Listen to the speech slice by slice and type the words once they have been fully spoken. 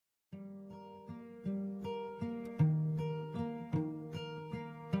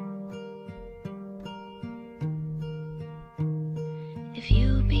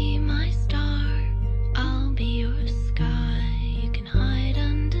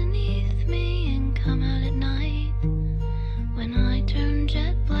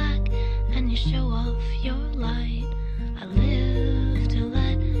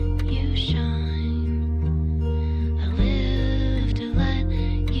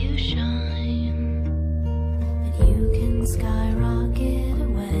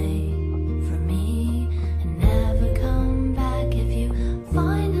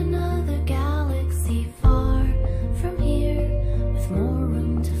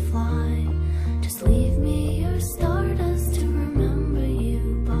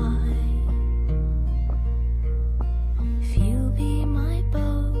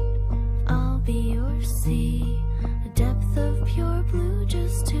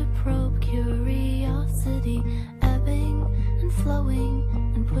flowing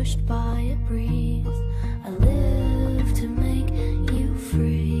and pushed by a breeze. I live to make you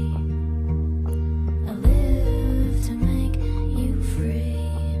free. I live to make you free.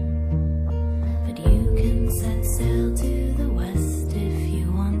 But you can set sail to the west if you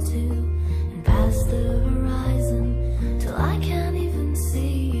want to, and past the horizon till I can't even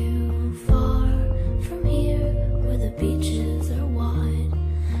see you. Far from here where the beaches are wide,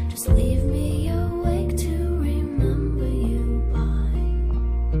 just leave me awake to remember you by.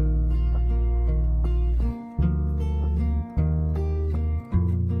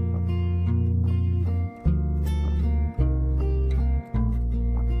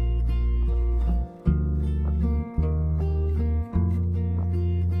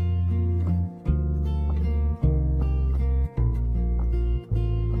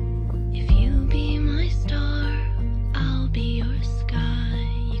 If you be my star, I'll be your sky.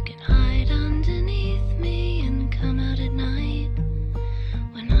 You can hide underneath me and come out at night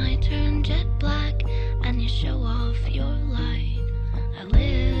when I turn jet black and you show off your light. I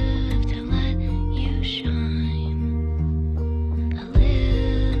live to let you shine. I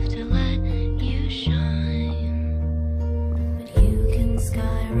live to let you shine. But you can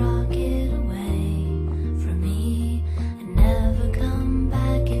skyrocket away from me and never come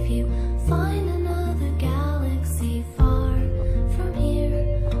back if you find another galaxy far from here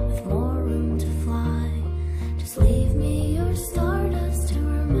with more room to fly. Just leave me your stardust to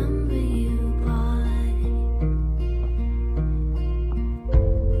remember you by.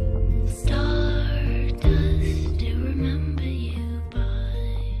 Stardust to remember you by.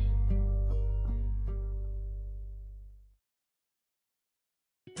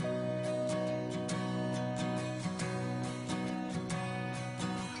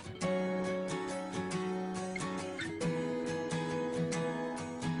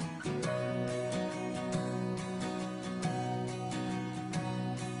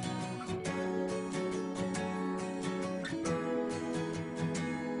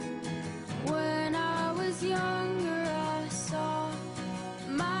 When I was younger, I saw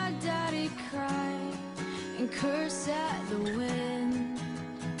my daddy cry and curse at the wind.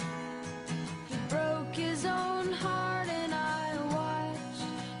 He broke his own heart and I watched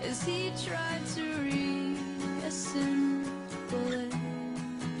as he tried to reassemble it.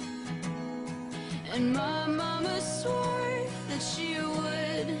 And my mama swore that she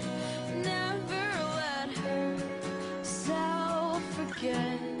would never let herself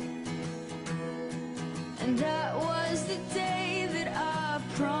forget. And that was the day that I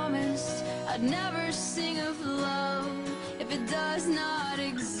promised I'd never sing of love if it does not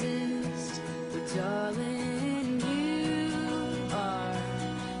exist. But darling, you are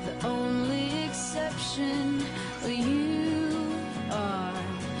the only exception. You are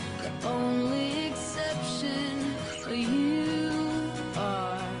the only exception. You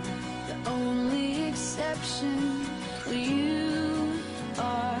are the only exception. You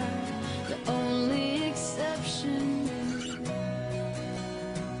are the only exception.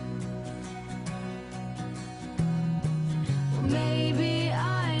 Well, maybe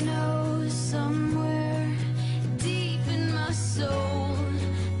I know somewhere deep in my soul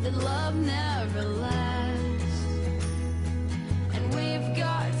that love never lasts, and we've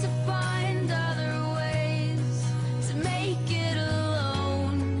got to find other ways to make it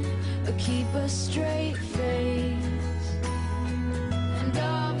alone or keep a straight face. And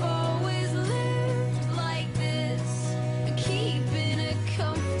I've always lived like this, keeping a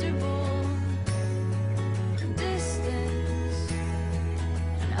comfortable distance.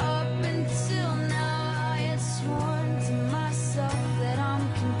 And up until now I had sworn to myself that I'm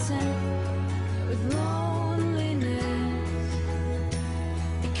content with loneliness,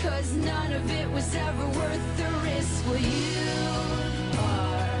 because none of it was ever worth the risk. Well, you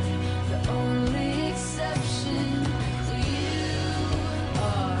are the only